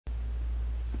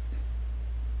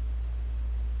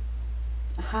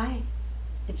Hi,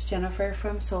 it's Jennifer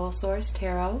from Soul Source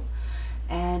Tarot,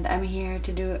 and I'm here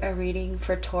to do a reading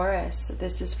for Taurus.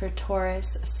 This is for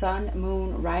Taurus, Sun,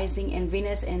 Moon, Rising, and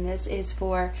Venus, and this is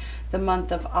for the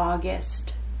month of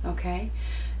August, okay?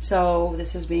 So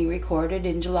this is being recorded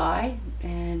in July,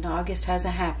 and August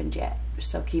hasn't happened yet,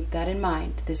 so keep that in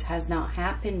mind. This has not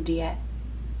happened yet.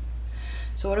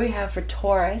 So what do we have for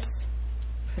Taurus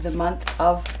for the month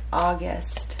of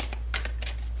August?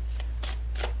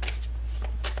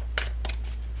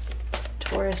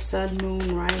 Taurus, Sun,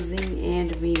 Moon, Rising,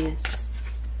 and Venus.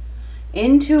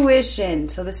 Intuition.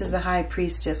 So this is the High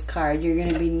Priestess card. You're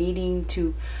going to be needing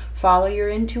to follow your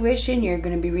intuition. You're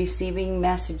going to be receiving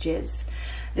messages.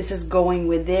 This is going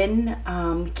within,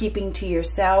 keeping to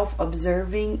yourself,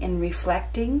 observing and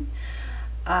reflecting,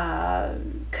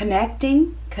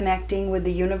 connecting with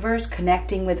the universe,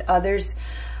 connecting with others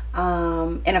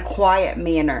in a quiet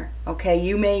manner. Okay,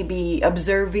 you may be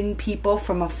observing people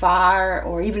from afar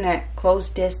or even at close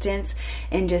distance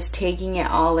and just taking it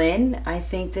all in. I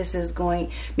think this is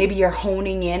going, maybe you're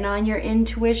honing in on your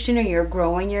intuition or you're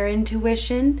growing your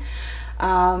intuition.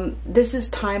 This is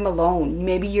time alone.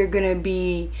 Maybe you're going to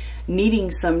be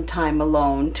needing some time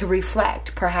alone to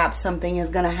reflect. Perhaps something is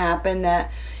going to happen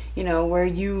that, you know, where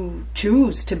you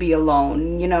choose to be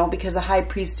alone, you know, because the High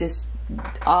Priestess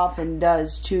often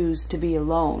does choose to be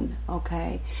alone,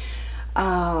 okay?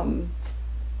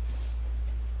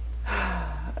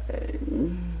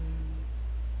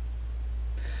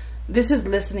 This is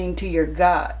listening to your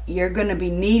gut. You're going to be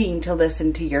needing to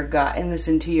listen to your gut and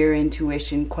listen to your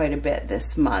intuition quite a bit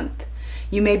this month.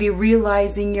 You may be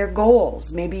realizing your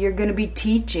goals. Maybe you're going to be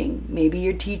teaching. Maybe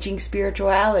you're teaching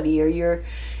spirituality, or you're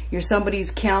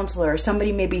somebody's counselor.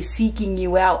 Somebody may be seeking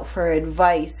you out for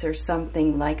advice or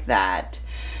something like that.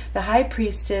 The High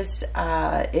Priestess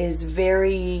is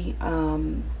very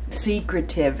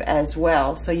secretive as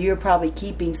well. So you're probably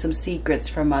keeping some secrets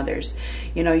from others.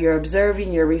 You know, you're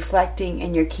observing, you're reflecting,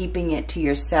 and you're keeping it to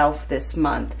yourself this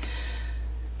month.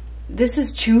 This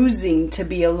is choosing to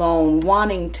be alone,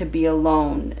 wanting to be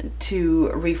alone, to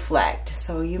reflect.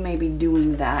 So you may be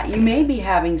doing that. You may be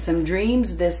having some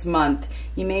dreams this month.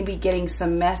 You may be getting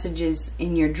some messages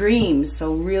in your dreams.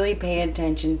 So really pay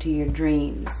attention to your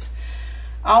dreams.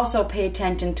 Also pay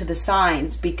attention to the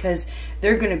signs, because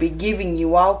they're going to be giving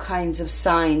you all kinds of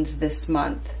signs this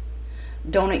month.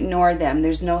 Don't ignore them.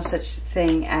 There's no such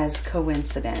thing as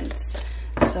coincidence.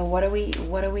 So what do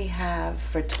we have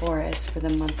for Taurus for the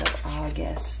month of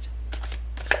August?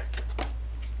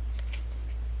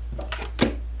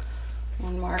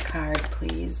 One more card,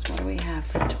 please. What do we have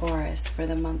for Taurus for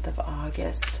the month of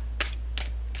August?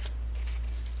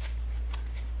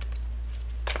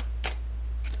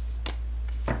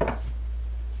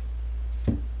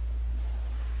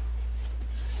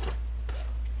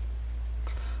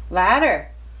 Ladder.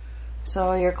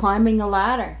 So you're climbing a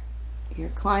ladder. You're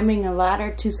climbing a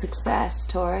ladder to success,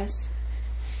 Taurus.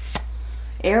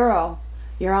 Arrow.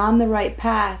 You're on the right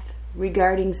path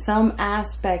regarding some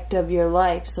aspect of your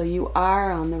life. So you are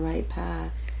on the right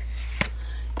path.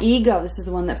 Ego. This is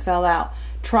the one that fell out.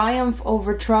 Triumph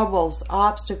over troubles,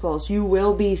 obstacles. You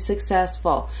will be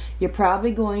successful. You're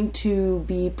probably going to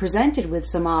be presented with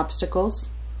some obstacles,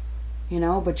 you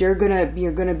know, but you're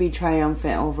gonna be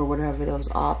triumphant over whatever those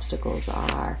obstacles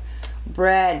are.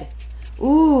 Bread.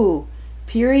 Ooh,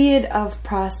 period of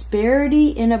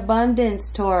prosperity and abundance,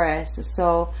 Taurus.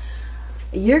 So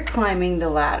you're climbing the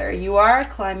ladder. You are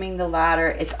climbing the ladder.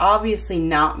 It's obviously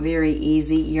not very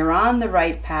easy. You're on the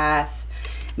right path.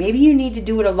 Maybe you need to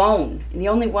do it alone. And the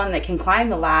only one that can climb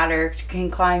the ladder,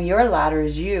 can climb your ladder,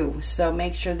 is you. So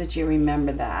make sure that you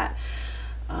remember that.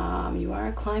 You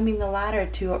are climbing the ladder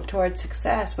towards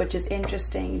success, which is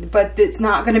interesting, but it's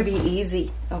not going to be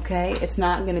easy, okay? It's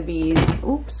not going to be easy.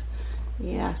 Oops.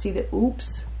 Yeah, see the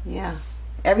oops? Yeah.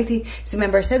 Everything. So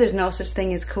remember I said there's no such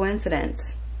thing as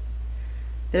coincidence.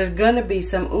 There's going to be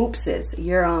some oopses.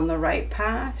 You're on the right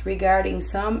path regarding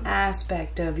some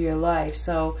aspect of your life.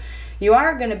 So you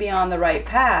are going to be on the right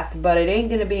path, but it ain't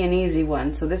going to be an easy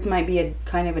one. So this might be a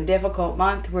kind of a difficult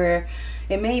month where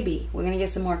it may be. We're going to get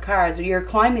some more cards. You're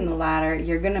climbing the ladder.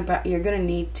 You're going to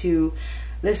need to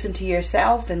listen to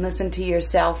yourself and listen to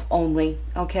yourself only,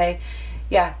 okay?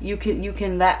 Yeah, you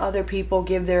can let other people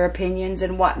give their opinions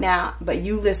and whatnot, but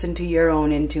you listen to your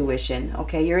own intuition,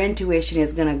 okay? Your intuition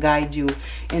is going to guide you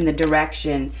in the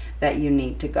direction that you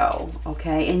need to go,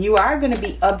 okay? And you are going to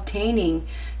be obtaining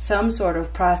some sort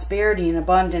of prosperity and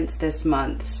abundance this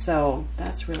month, so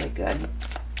that's really good.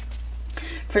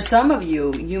 For some of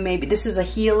you, this is a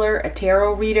healer, a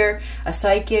tarot reader, a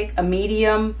psychic, a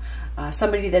medium,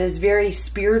 somebody that is very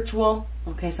spiritual,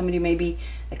 okay? Somebody maybe,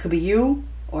 it could be you,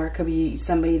 or it could be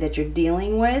somebody that you're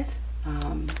dealing with.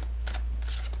 Well,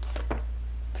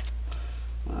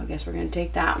 I guess we're going to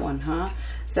take that one, huh?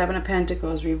 Seven of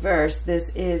Pentacles reversed. This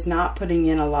is not putting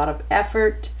in a lot of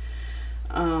effort,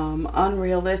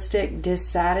 unrealistic,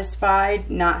 dissatisfied,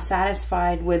 not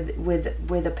satisfied with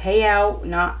a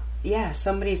payout.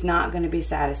 Somebody's not going to be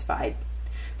satisfied.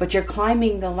 But you're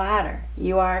climbing the ladder.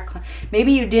 You are.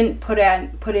 Maybe you didn't put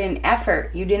in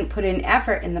effort. You didn't put in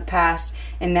effort in the past,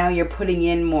 and now you're putting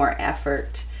in more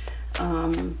effort.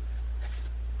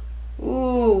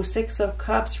 Ooh, Six of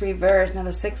Cups reversed. Now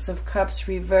the Six of Cups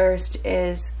reversed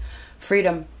is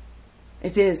freedom.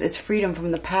 It is. It's freedom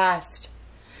from the past.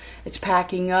 It's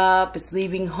packing up. It's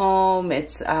leaving home.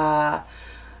 It's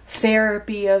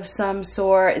therapy of some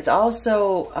sort. It's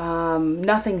also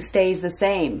nothing stays the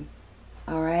same.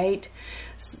 All right.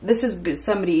 This is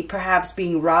somebody perhaps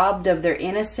being robbed of their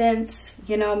innocence,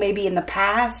 you know, maybe in the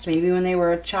past, maybe when they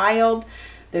were a child.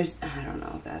 I don't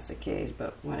know if that's the case,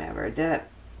 but whatever.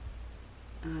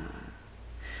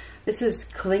 This is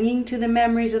clinging to the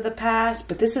memories of the past,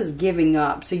 but this is giving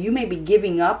up. So you may be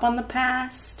giving up on the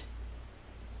past,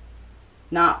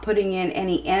 not putting in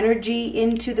any energy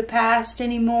into the past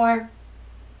anymore.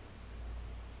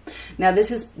 Now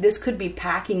this could be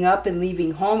packing up and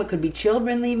leaving home. It could be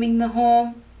children leaving the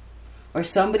home, or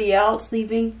somebody else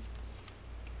leaving.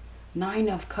 Nine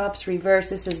of Cups reversed.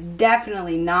 This is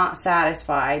definitely not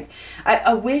satisfied.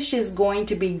 A wish is going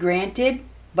to be granted,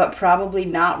 but probably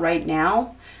not right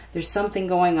now. There's something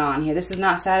going on here. This is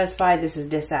not satisfied. This is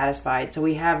dissatisfied. So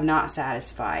we have not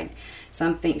satisfied.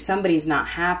 Somebody's not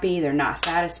happy. They're not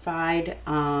satisfied.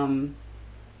 Wanting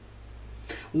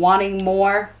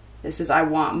more. This is I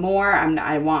want more.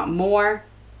 I want more.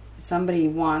 Somebody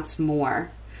wants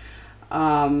more.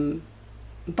 But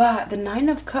the Nine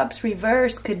of Cups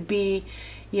reversed could be,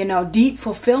 you know, deep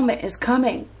fulfillment is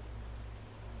coming.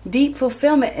 Deep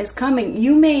fulfillment is coming.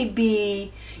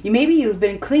 Maybe you've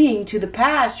been clinging to the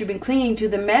past. You've been clinging to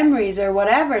the memories or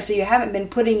whatever. So you haven't been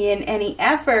putting in any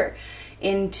effort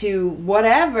into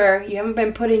whatever. You haven't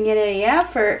been putting in any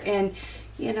effort. And,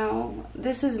 you know,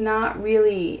 this is not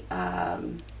really...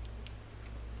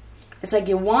 it's like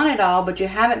you want it all, but you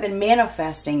haven't been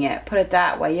manifesting it. Put it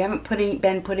that way. You haven't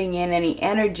been putting in any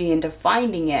energy into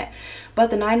finding it. But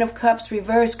the Nine of Cups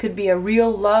reversed could be a real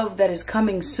love that is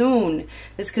coming soon.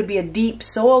 This could be a deep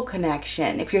soul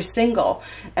connection. If you're single,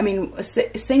 I mean,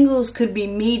 singles could be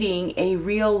meeting a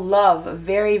real love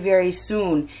very, very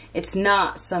soon. It's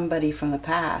not somebody from the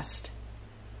past.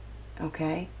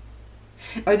 Okay?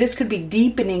 Or this could be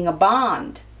deepening a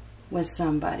bond with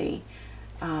somebody.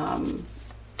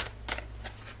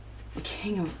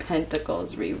 King of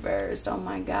Pentacles reversed. Oh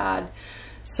my God.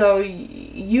 So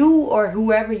you or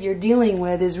whoever you're dealing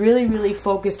with is really, really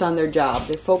focused on their job.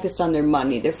 They're focused on their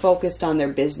money. They're focused on their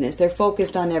business. They're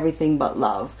focused on everything but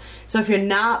love. So if you're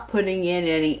not putting in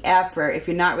any effort, if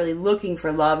you're not really looking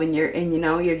for love and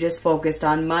you're just focused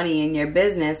on money and your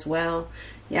business, well,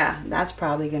 yeah, that's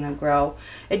probably going to grow.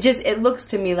 It looks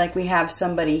to me like we have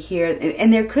somebody here,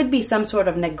 and there could be some sort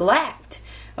of neglect.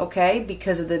 Okay,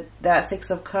 because of that Six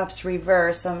of Cups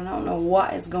reverse. I don't know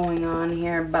what is going on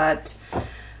here, but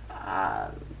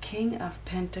King of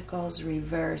Pentacles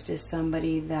reversed is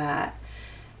somebody that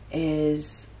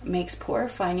makes poor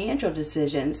financial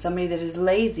decisions. Somebody that is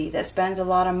lazy, that spends a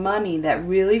lot of money, that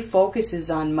really focuses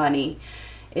on money,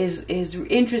 is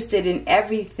interested in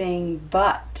everything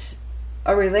but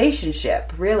a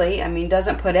relationship, really. I mean,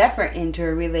 doesn't put effort into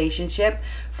a relationship,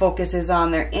 focuses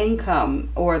on their income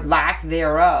or lack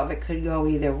thereof. It could go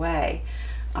either way.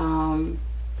 You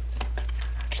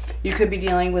could be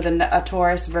dealing with a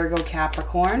Taurus, Virgo,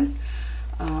 Capricorn.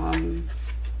 So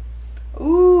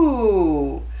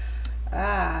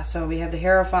we have the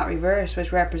Hierophant reverse,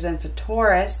 which represents a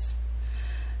Taurus.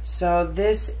 So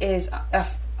this is a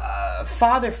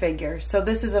father figure. So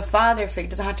this is a father figure.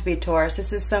 It doesn't have to be a Taurus.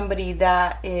 This is somebody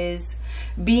that is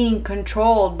being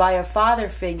controlled by a father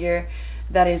figure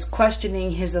that is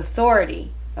questioning his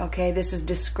authority. Okay, this is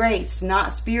disgraced,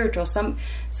 not spiritual.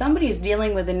 Somebody is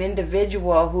dealing with an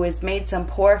individual who has made some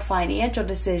poor financial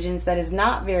decisions that is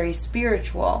not very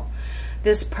spiritual.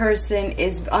 This person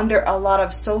is under a lot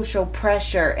of social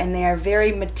pressure and they are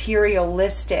very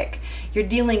materialistic. You're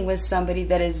dealing with somebody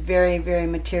that is very, very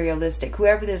materialistic.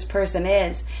 Whoever this person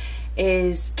is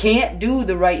can't do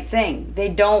the right thing. They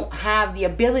don't have the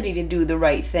ability to do the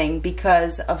right thing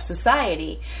because of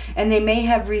society. And they may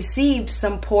have received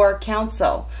some poor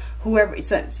counsel. Whoever,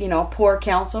 poor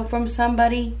counsel from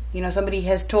somebody. Somebody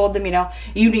has told them,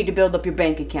 you need to build up your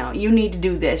bank account. You need to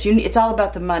do this. It's all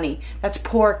about the money. That's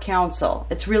poor counsel.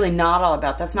 It's really not all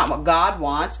about. That's not what God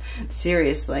wants.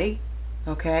 Seriously.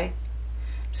 Okay?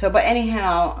 So, but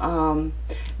anyhow,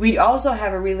 we also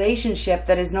have a relationship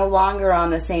that is no longer on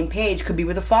the same page. Could be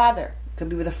with a father. Could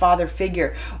be with a father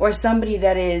figure. Or somebody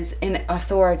that is in an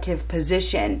authoritative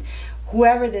position.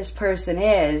 Whoever this person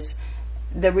is,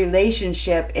 the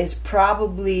relationship is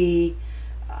probably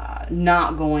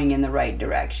not going in the right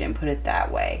direction, put it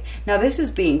that way. Now, this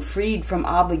is being freed from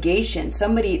obligation.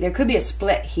 Somebody, there could be a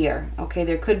split here, okay?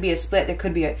 There could be a split. There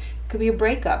could be a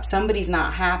breakup. Somebody's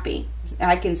not happy.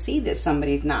 I can see that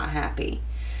somebody's not happy.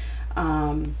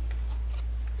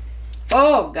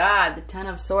 Oh, God, the Ten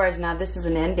of Swords. Now, this is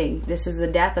an ending. This is the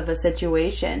death of a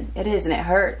situation. It is, and it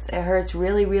hurts. It hurts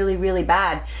really, really, really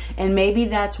bad. And maybe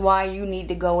that's why you need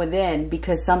to go within,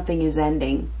 because something is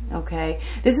ending, okay?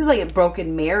 This is like a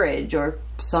broken marriage or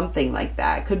something like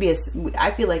that. It could be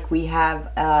I feel like we have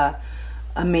a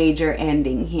major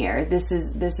ending here. This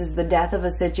is the death of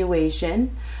a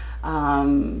situation.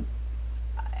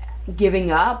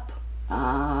 Giving up.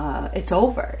 It's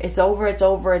over. It's over. It's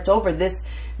over. It's over. This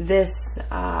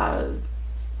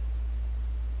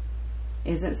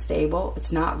isn't stable.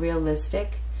 It's not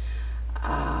realistic.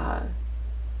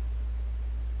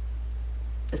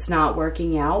 It's not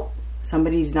working out.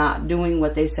 Somebody's not doing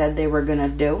what they said they were going to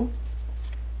do.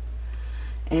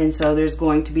 And so there's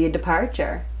going to be a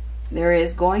departure. There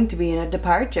is going to be a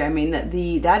departure. I mean,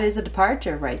 that is a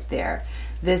departure right there.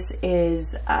 This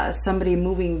is somebody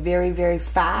moving very, very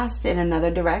fast in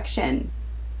another direction.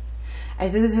 I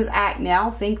think this is act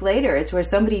now, think later. It's where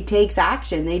somebody takes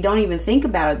action. They don't even think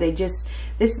about it. They just,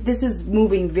 this is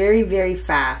moving very, very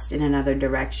fast in another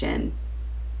direction.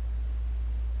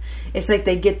 It's like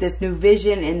they get this new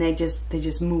vision and they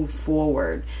just move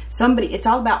forward. It's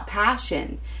all about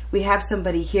passion. We have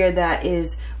somebody here that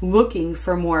is looking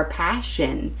for more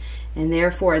passion, and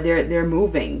therefore they're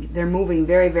moving. They're moving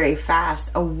very, very fast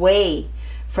away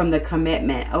from the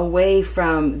commitment, away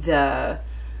from the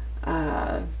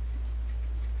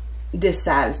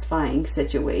dissatisfying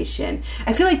situation.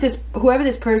 I feel like whoever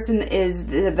this person is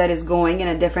that is going in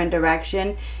a different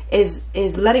direction is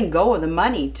letting go of the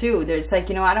money too. It's like,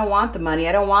 I don't want the money.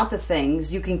 I don't want the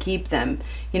things. You can keep them.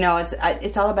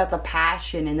 It's all about the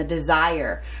passion and the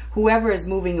desire. Whoever is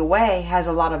moving away has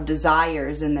a lot of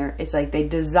desires in there. It's like they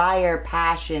desire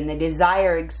passion. They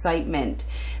desire excitement.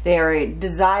 They are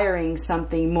desiring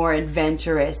something more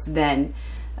adventurous than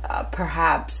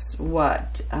perhaps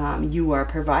what you are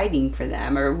providing for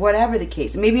them, or whatever the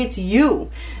case. Maybe it's you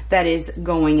that is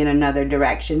going in another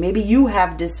direction. Maybe you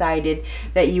have decided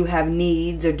that you have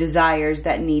needs or desires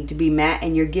that need to be met,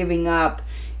 and you're giving up,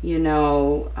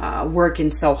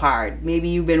 working so hard. Maybe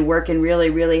you've been working really,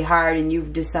 really hard, and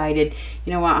you've decided,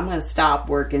 you know what, I'm going to stop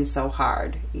working so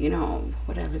hard.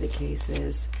 Whatever the case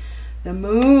is. The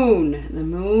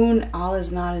moon, all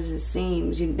is not as it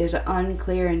seems. There's an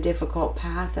unclear and difficult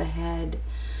path ahead.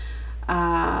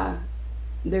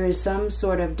 There is some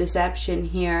sort of deception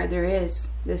here. There is.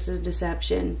 This is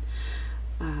deception.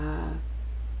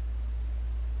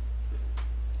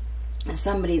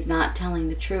 Somebody's not telling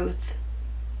the truth.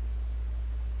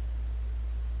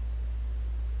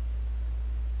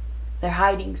 They're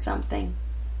hiding something.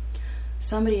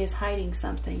 Somebody is hiding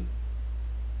something.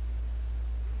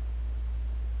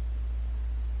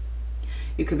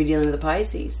 You could be dealing with a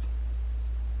Pisces.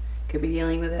 Could be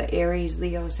dealing with an Aries,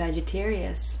 Leo,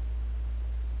 Sagittarius.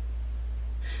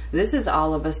 This is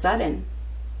all of a sudden.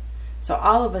 So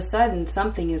all of a sudden,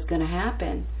 something is going to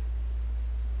happen.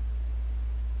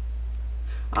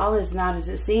 All is not as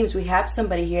it seems. We have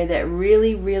somebody here that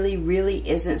really, really, really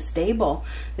isn't stable.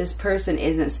 This person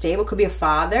isn't stable. Could be a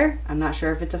father. I'm not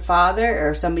sure if it's a father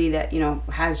or somebody that,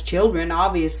 has children,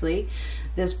 obviously.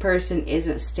 This person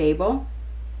isn't stable.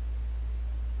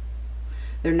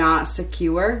 They're not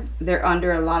secure. They're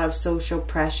under a lot of social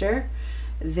pressure.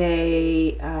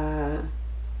 They are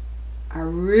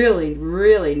really,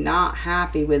 really not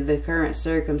happy with the current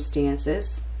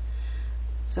circumstances.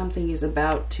 Something is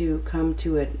about to come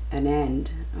to an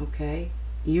end, okay?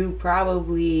 It's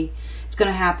going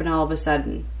to happen all of a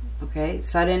sudden, okay?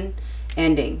 Sudden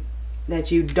ending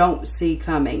that you don't see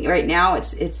coming. Right now,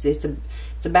 it's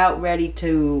about ready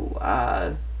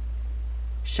to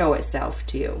show itself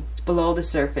to you. It's below the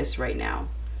surface right now.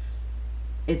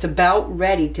 It's about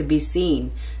ready to be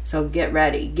seen. So get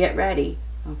ready. Get ready.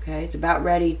 Okay? It's about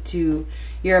ready to...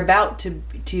 You're about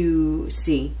to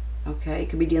see. Okay?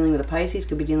 Could be dealing with a Pisces.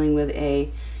 Could be dealing with a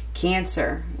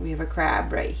Cancer. We have a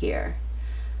crab right here.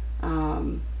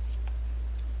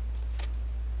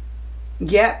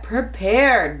 Get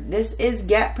prepared. This is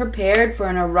get prepared for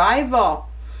an arrival.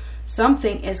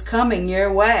 Something is coming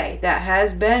your way that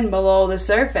has been below the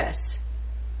surface.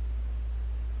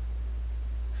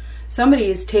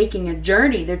 Somebody is taking a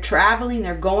journey. They're traveling.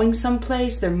 They're going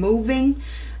someplace. They're moving.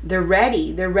 They're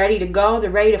ready. They're ready to go.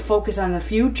 They're ready to focus on the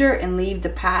future and leave the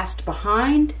past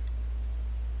behind.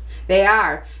 They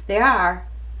are. They are.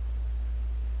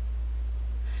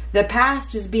 The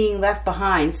past is being left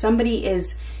behind. Somebody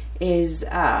is it's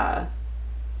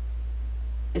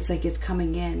like it's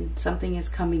coming in. Something is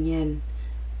coming in.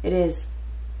 It is.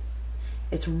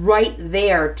 It's right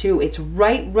there too. It's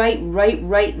right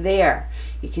there.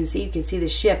 You can see the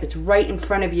ship. It's right in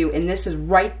front of you, and this is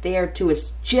right there too.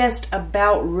 It's just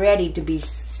about ready to be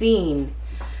seen.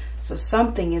 So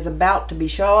something is about to be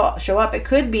show up. It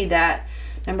could be that,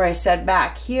 remember I said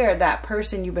back here, that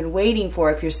person you've been waiting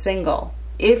for if you're single.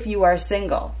 If you are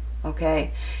single,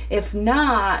 okay? If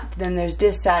not, then there's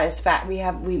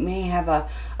dissatisfaction. We may have a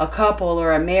couple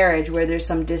or a marriage where there's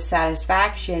some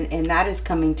dissatisfaction, and that is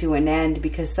coming to an end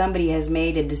because somebody has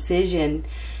made a decision,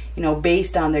 you know,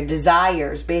 based on their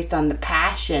desires, based on the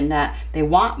passion, that they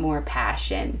want more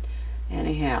passion.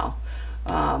 Anyhow,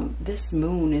 this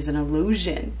moon is an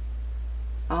illusion.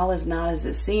 All is not as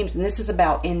it seems. And this is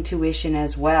about intuition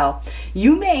as well.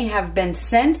 You may have been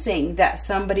sensing that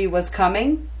somebody was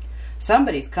coming.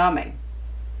 Somebody's coming.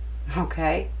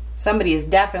 Okay? Somebody is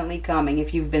definitely coming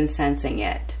if you've been sensing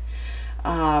it.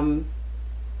 Follow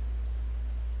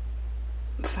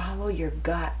your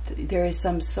gut. There is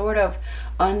some sort of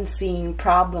unseen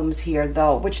problems here,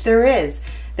 though, which there is.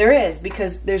 There is,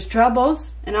 because there's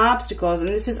troubles and obstacles, and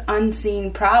this is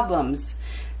unseen problems.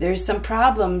 There's some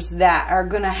problems that are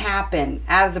going to happen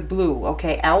out of the blue,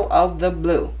 okay? Out of the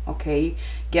blue, okay?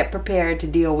 Get prepared to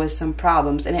deal with some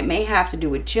problems. And it may have to do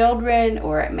with children,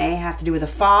 or it may have to do with a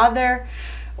father,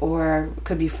 or it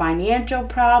could be financial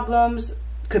problems. It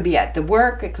could be at the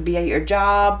work. It could be at your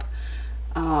job.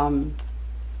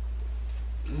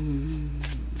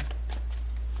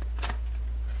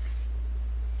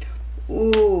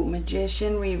 Ooh,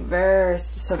 Magician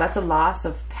reversed. So that's a loss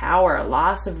of power, a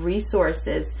loss of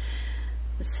resources.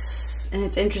 And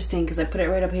it's interesting because I put it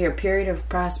right up here. Period of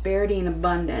prosperity and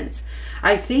abundance.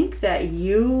 I think that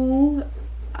you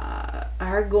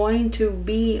are going to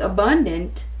be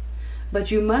abundant,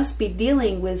 but you must be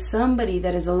dealing with somebody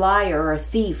that is a liar or a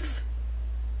thief.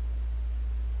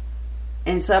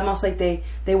 And it's almost like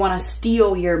they want to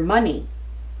steal your money.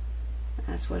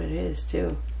 That's what it is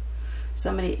too.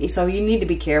 Somebody, so you need to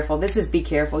be careful. This is be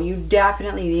careful. You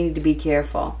definitely need to be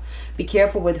careful. Be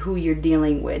careful with who you're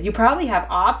dealing with. You probably have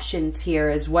options here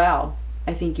as well.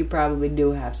 I think you probably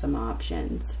do have some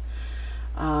options.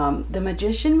 The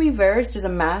Magician reversed is a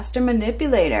master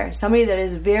manipulator. Somebody that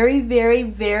is very, very,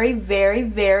 very, very,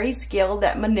 very skilled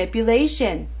at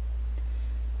manipulation.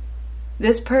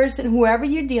 This person, whoever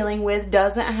you're dealing with,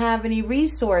 doesn't have any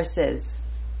resources.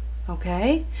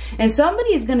 Okay? And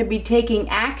somebody is going to be taking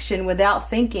action without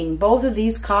thinking. Both of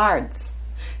these cards.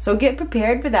 So get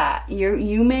prepared for that.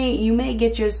 You may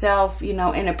get yourself, you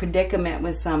know, in a predicament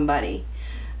with somebody.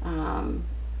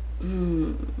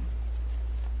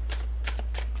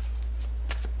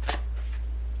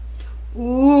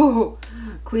 Ooh,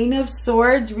 Queen of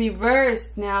Swords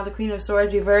reversed. Now the Queen of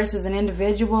Swords reversed is an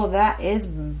individual that is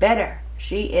bitter.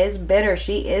 She is bitter.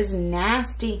 She is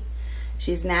nasty.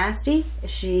 She's nasty.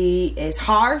 She is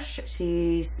harsh.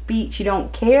 She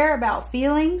don't care about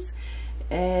feelings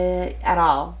at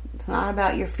all. It's not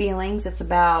about your feelings. It's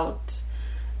about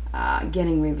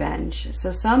getting revenge.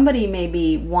 So somebody may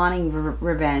be wanting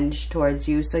revenge towards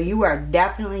you. So you are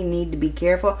definitely need to be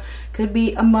careful. Could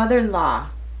be a mother-in-law.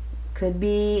 Could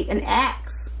be an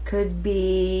ex. Could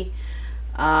be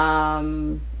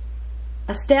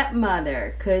a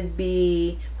stepmother. Could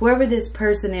be whoever this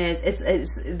person is.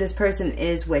 This person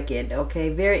is wicked, okay?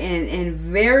 Very and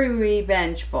very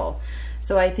revengeful.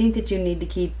 So I think that you need to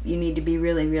be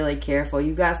really, really careful.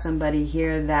 You got somebody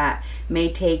here that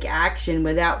may take action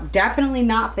without definitely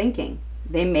not thinking.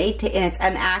 They may take, and it's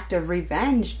an act of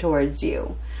revenge towards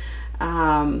you.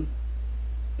 And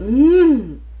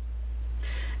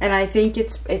I think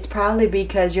it's probably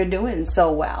because you're doing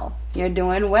so well. You're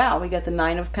doing well. We got the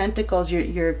Nine of Pentacles.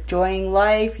 You're enjoying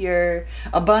life. You're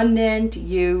abundant.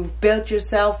 You've built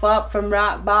yourself up from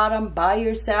rock bottom by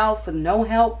yourself with no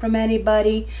help from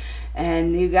anybody.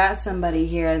 And you got somebody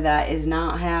here that is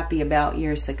not happy about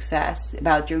your success,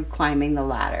 about you climbing the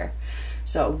ladder.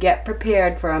 So get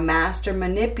prepared for a master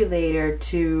manipulator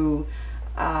to...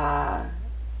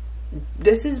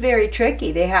 this is very tricky.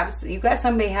 You got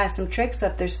somebody has some tricks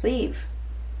up their sleeve.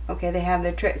 Okay, they have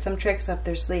some tricks up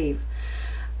their sleeve.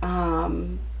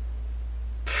 Oh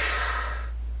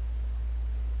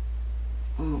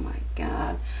my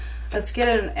God. Let's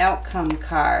get an outcome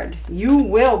card. You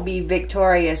will be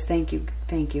victorious. Thank you.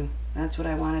 Thank you. That's what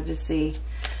I wanted to see.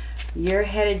 You're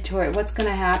headed toward, what's going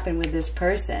to happen with this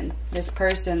person? This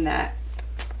person that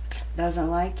doesn't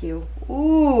like you.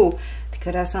 Ooh, it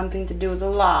could have something to do with the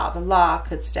law. The law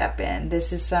could step in.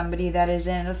 This is somebody that is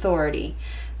in authority.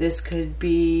 This could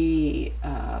be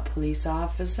a police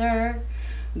officer.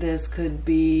 This could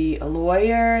be a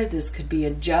lawyer. This could be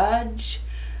a judge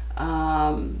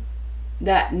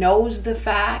that knows the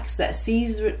facts, that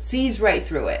sees right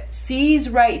through it. Sees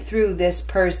right through this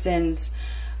person's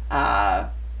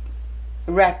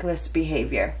reckless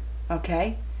behavior.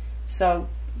 Okay? So,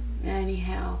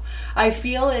 anyhow, I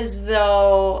feel as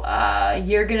though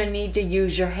you're going to need to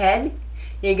use your head.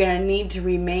 You're going to need to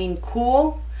remain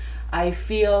cool. I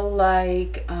feel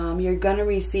like you're going to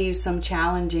receive some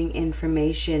challenging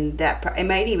information that it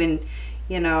might even,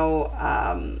 you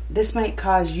know, this might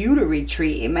cause you to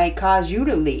retreat. It might cause you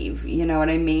to leave. You know what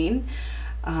I mean?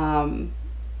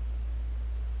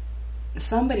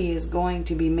 Somebody is going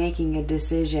to be making a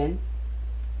decision.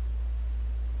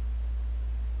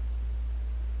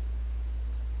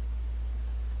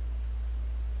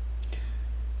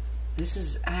 This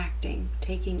is acting,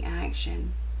 taking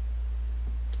action.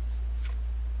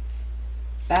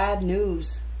 Bad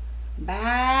news.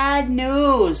 Bad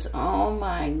news. Oh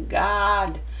my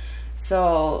God.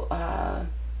 So,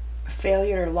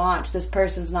 failure to launch. This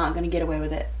person's not going to get away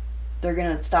with it. They're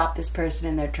going to stop this person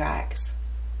in their tracks.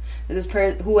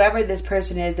 Whoever this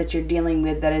person is that you're dealing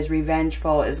with that is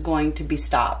revengeful is going to be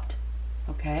stopped.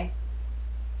 Okay?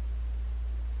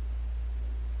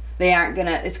 They aren't going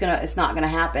to, it's not going to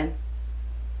happen.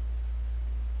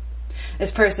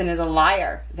 This person is a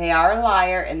liar. They are a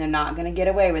liar and they're not going to get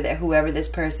away with it. Whoever this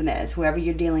person is, whoever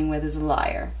you're dealing with is a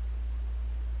liar.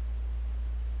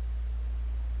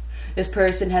 This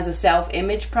person has a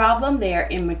self-image problem. They are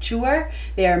immature.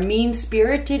 They are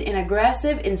mean-spirited and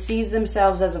aggressive and sees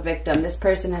themselves as a victim. This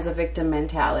person has a victim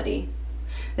mentality.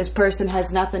 This person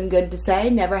has nothing good to say,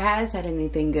 never has had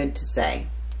anything good to say.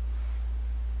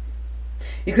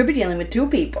 You could be dealing with two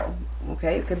people.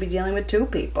 Okay, you could be dealing with two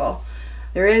people.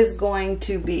 There is going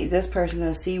to be, this person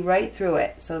going to see right through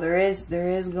it. So there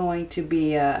is going to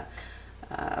be a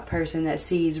person that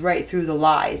sees right through the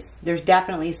lies. There's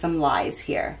definitely some lies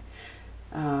here.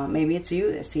 Maybe it's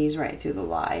you that sees right through the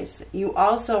lies. You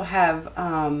also have,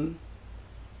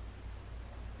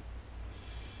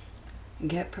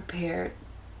 get prepared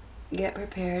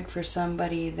for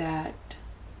somebody that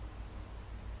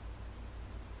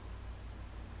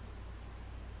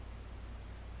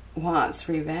wants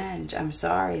revenge. I'm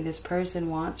sorry, this person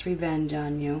wants revenge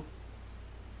on you.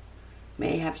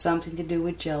 May have something to do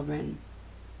with children.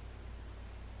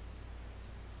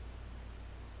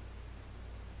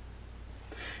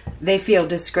 They feel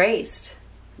disgraced.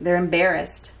 They're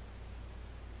embarrassed.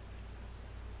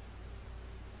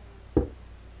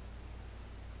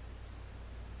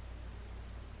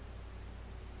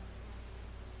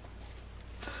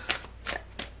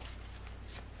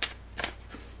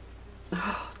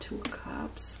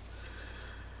 Cups.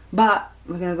 But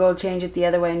we're going to go change it the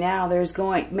other way now.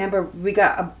 Remember, we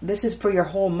got, this is for your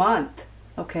whole month.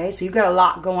 Okay, so you've got a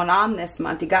lot going on this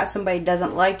month. You got somebody who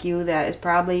doesn't like you that is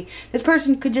probably, this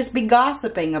person could just be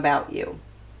gossiping about you.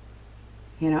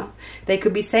 You know, they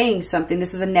could be saying something.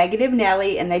 This is a negative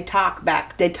Nelly and they talk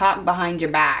back. They talk behind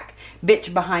your back.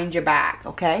 Bitch behind your back,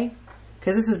 okay?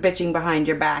 Because this is bitching behind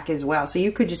your back as well. So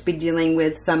you could just be dealing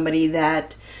with somebody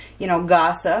that, you know,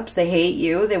 gossips. They hate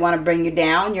you. They want to bring you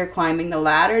down. You're climbing the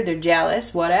ladder. They're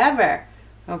jealous. Whatever.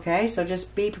 Okay, so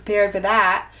just be prepared for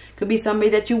that. Could be somebody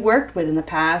that you worked with in the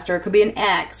past, or it could be an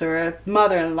ex or a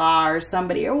mother-in-law or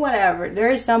somebody or whatever. There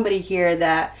is somebody here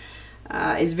that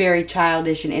is very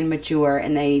childish and immature,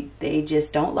 and they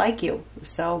just don't like you.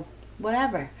 So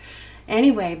whatever.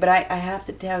 Anyway, but I have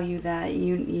to tell you that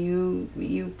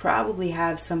you probably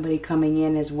have somebody coming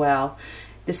in as well.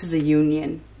 This is a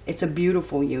union. It's a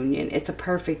beautiful union. It's a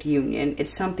perfect union.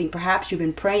 It's something perhaps you've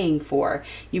been praying for.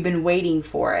 You've been waiting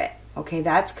for it. Okay,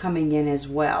 that's coming in as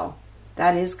well.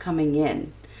 That is coming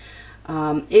in.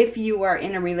 If you are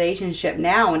in a relationship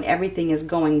now and everything is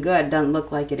going good, it doesn't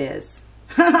look like it is.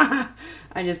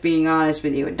 I'm just being honest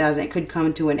with you. It doesn't. It could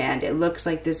come to an end. It looks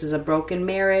like this is a broken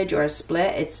marriage or a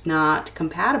split. It's not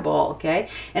compatible, okay?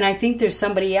 And I think there's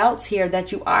somebody else here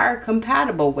that you are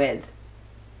compatible with.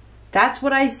 That's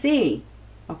what I see,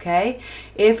 okay?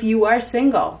 If you are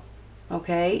single,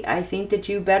 okay, I think that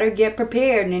you better get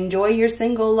prepared and enjoy your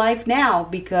single life now,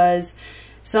 because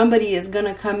somebody is going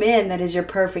to come in that is your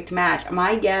perfect match.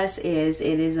 My guess is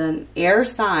it is an air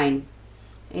sign,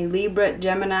 a Libra,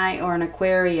 Gemini, or an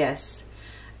Aquarius.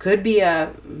 Could be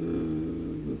a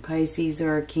Pisces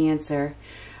or a Cancer.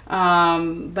 But I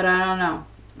don't know.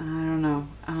 I don't know.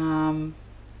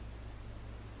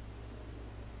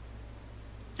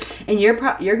 And you're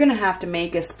going to have to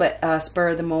make a spur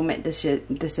of the moment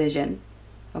decision,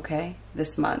 okay,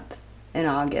 this month in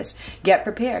August. Get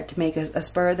prepared to make a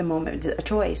spur of the moment, a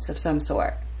choice of some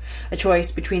sort. A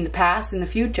choice between the past and the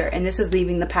future. And this is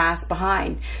leaving the past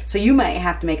behind. So you might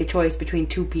have to make a choice between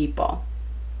two people.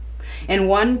 And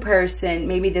one person,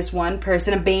 maybe this one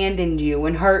person abandoned you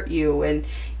and hurt you and,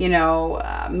 you know,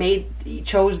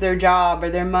 chose their job or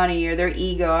their money or their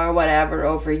ego or whatever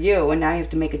over you. And now you have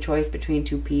to make a choice between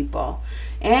two people.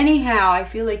 Anyhow, I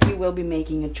feel like you will be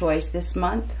making a choice this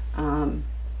month.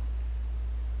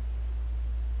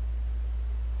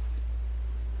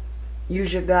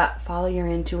 Use your gut. Follow your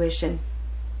intuition.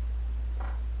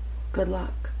 Good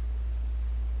luck.